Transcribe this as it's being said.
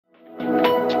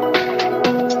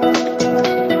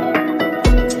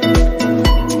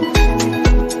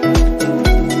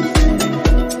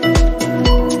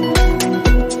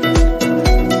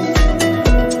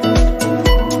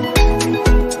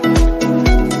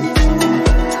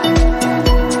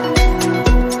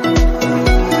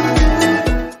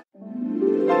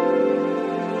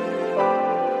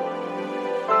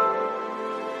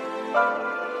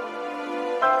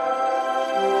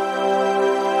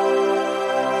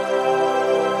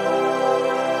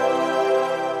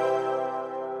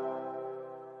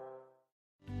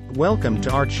Welcome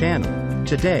to our channel.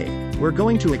 Today, we're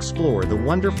going to explore the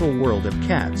wonderful world of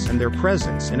cats and their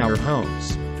presence in our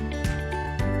homes.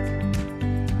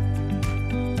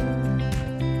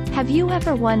 Have you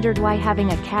ever wondered why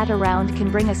having a cat around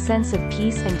can bring a sense of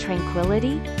peace and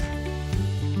tranquility?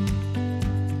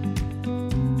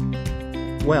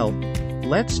 Well,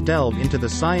 let's delve into the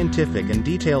scientific and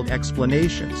detailed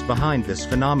explanations behind this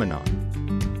phenomenon.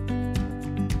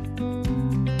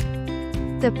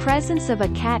 The presence of a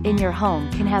cat in your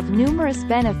home can have numerous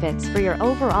benefits for your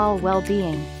overall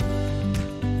well-being.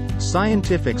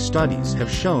 Scientific studies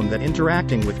have shown that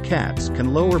interacting with cats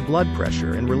can lower blood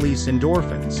pressure and release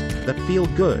endorphins, that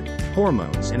feel-good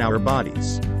hormones in our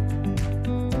bodies.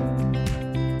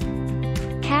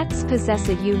 Cats possess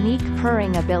a unique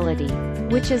purring ability,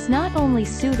 which is not only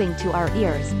soothing to our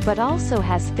ears but also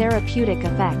has therapeutic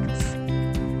effects.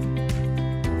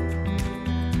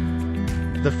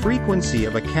 The frequency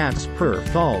of a cat's purr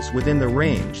falls within the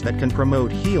range that can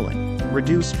promote healing,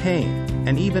 reduce pain,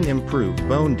 and even improve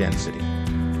bone density.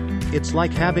 It's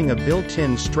like having a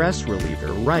built-in stress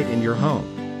reliever right in your home.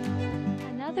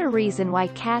 Another reason why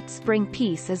cats bring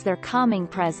peace is their calming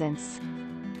presence.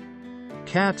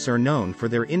 Cats are known for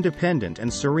their independent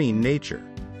and serene nature.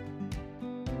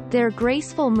 Their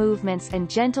graceful movements and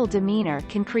gentle demeanor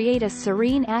can create a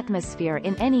serene atmosphere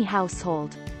in any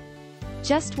household.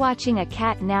 Just watching a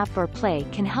cat nap or play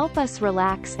can help us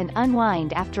relax and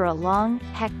unwind after a long,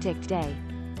 hectic day.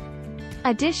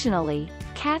 Additionally,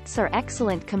 cats are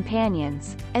excellent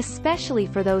companions, especially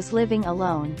for those living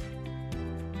alone.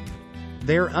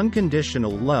 Their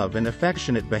unconditional love and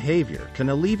affectionate behavior can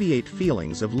alleviate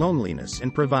feelings of loneliness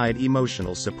and provide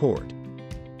emotional support.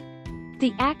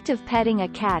 The act of petting a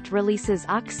cat releases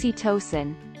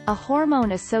oxytocin, a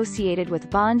hormone associated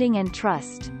with bonding and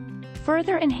trust,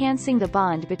 further enhancing the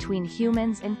bond between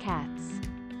humans and cats.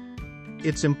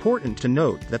 It's important to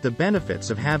note that the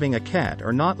benefits of having a cat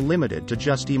are not limited to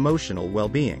just emotional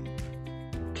well-being.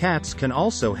 Cats can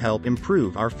also help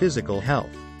improve our physical health.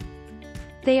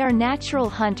 They are natural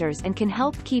hunters and can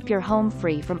help keep your home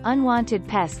free from unwanted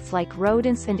pests like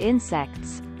rodents and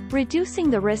insects, reducing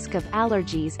the risk of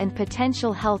allergies and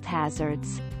potential health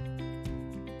hazards.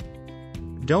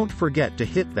 Don't forget to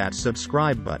hit that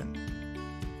subscribe button.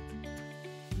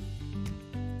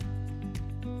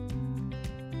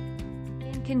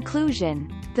 In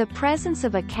conclusion, the presence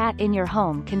of a cat in your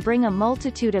home can bring a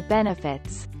multitude of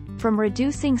benefits, from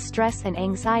reducing stress and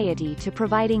anxiety to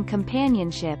providing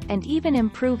companionship and even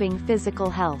improving physical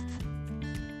health.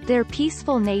 Their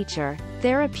peaceful nature,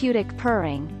 therapeutic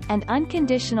purring, and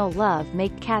unconditional love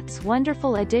make cats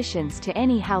wonderful additions to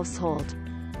any household.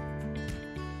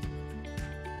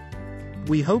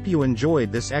 We hope you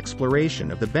enjoyed this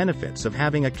exploration of the benefits of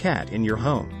having a cat in your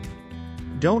home.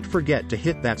 Don't forget to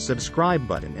hit that subscribe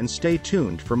button and stay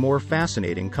tuned for more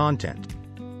fascinating content.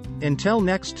 Until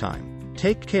next time,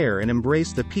 take care and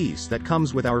embrace the peace that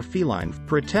comes with our feline.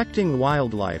 Protecting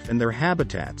wildlife and their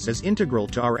habitats is integral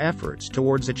to our efforts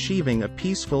towards achieving a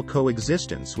peaceful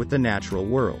coexistence with the natural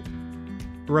world.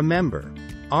 Remember,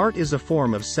 art is a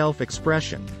form of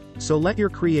self-expression, so let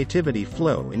your creativity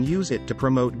flow and use it to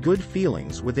promote good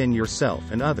feelings within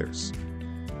yourself and others.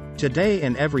 Today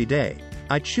and every day,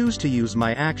 I choose to use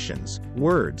my actions,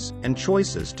 words, and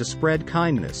choices to spread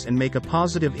kindness and make a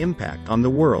positive impact on the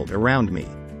world around me.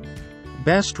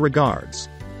 Best regards,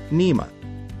 Nima.